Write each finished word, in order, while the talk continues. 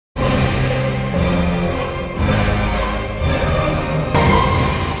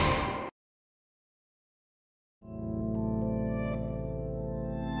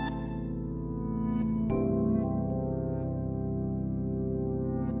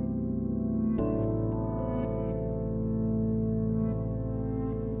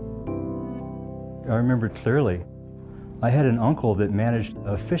I remember clearly. I had an uncle that managed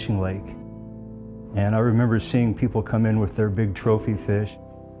a fishing lake, and I remember seeing people come in with their big trophy fish,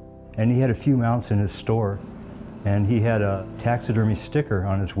 and he had a few mounts in his store, and he had a taxidermy sticker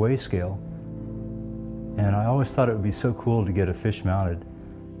on his weigh scale. And I always thought it would be so cool to get a fish mounted.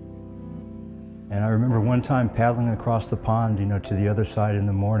 And I remember one time paddling across the pond, to the other side in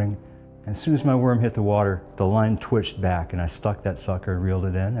the morning. And as soon as my worm hit the water, the line twitched back and I stuck that sucker, reeled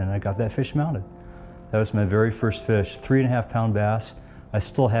it in, and I got that fish mounted. That was my very first fish, 3.5 pound bass. I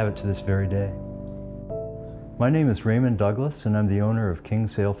still have it to this very day. My name is Raymond Douglas, and I'm the owner of King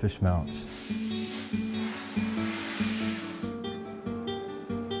Sailfish Mounts.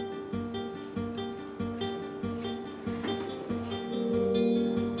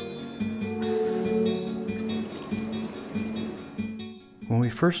 When we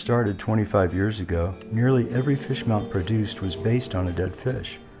first started 25 years ago, nearly every fish mount produced was based on a dead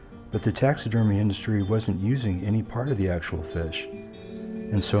fish, but the taxidermy industry wasn't using any part of the actual fish,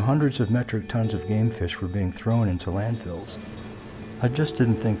 and so hundreds of metric tons of game fish were being thrown into landfills. I just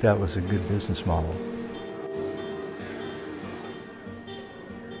didn't think that was a good business model.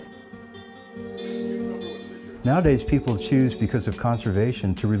 Nowadays, people choose, because of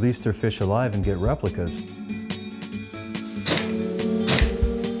conservation, to release their fish alive and get replicas.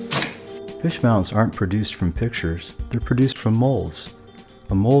 Fish mounts aren't produced from pictures, they're produced from molds.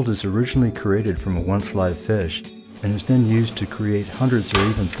 A mold is originally created from a once live fish and is then used to create hundreds or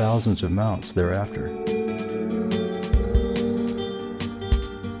even thousands of mounts thereafter.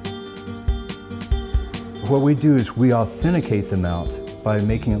 What we do is we authenticate the mount by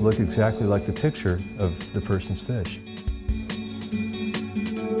making it look exactly like the picture of the person's fish.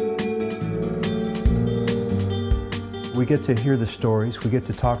 We get to hear the stories, we get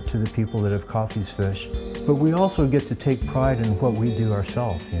to talk to the people that have caught these fish, but we also get to take pride in what we do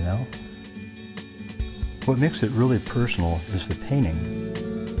ourselves, What makes it really personal is the painting.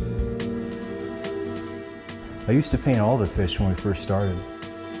 I used to paint all the fish when we first started.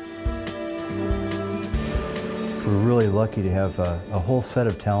 We're really lucky to have a whole set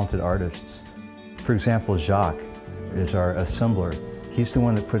of talented artists. For example, Jacques is our assembler. He's the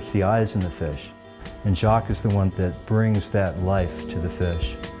one that puts the eyes in the fish. And Jacques is the one that brings that life to the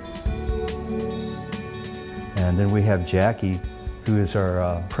fish. And then we have Jackie, who is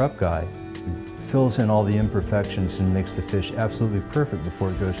our prep guy, who fills in all the imperfections and makes the fish absolutely perfect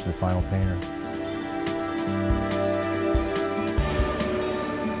before it goes to the final painter.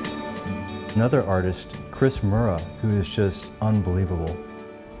 Another artist, Chris Murrah, who is just unbelievable.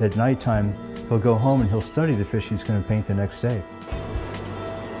 At nighttime, he'll go home and he'll study the fish he's going to paint the next day.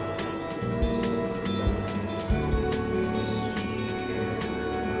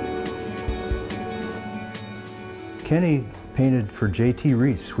 Kenny painted for J.T.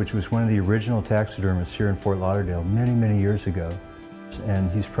 Reese, which was one of the original taxidermists here in Fort Lauderdale many, many years ago.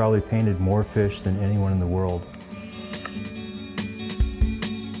 And he's probably painted more fish than anyone in the world.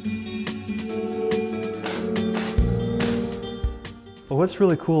 Well, what's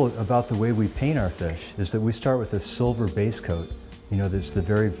really cool about the way we paint our fish is that we start with a silver base coat. That's the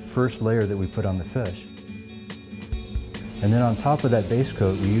very first layer that we put on the fish. And then on top of that base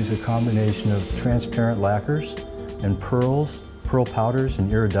coat, we use a combination of transparent lacquers and pearls, pearl powders,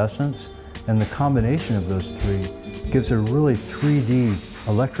 and iridescence. And the combination of those three gives a really 3D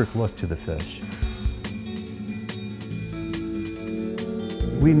electric look to the fish.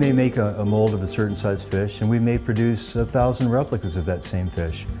 We may make a mold of a certain size fish, and we may produce 1,000 replicas of that same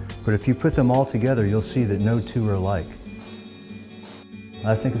fish. But if you put them all together, you'll see that no two are alike.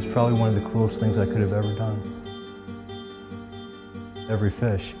 I think it's probably one of the coolest things I could have ever done. Every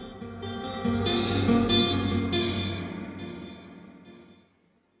fish.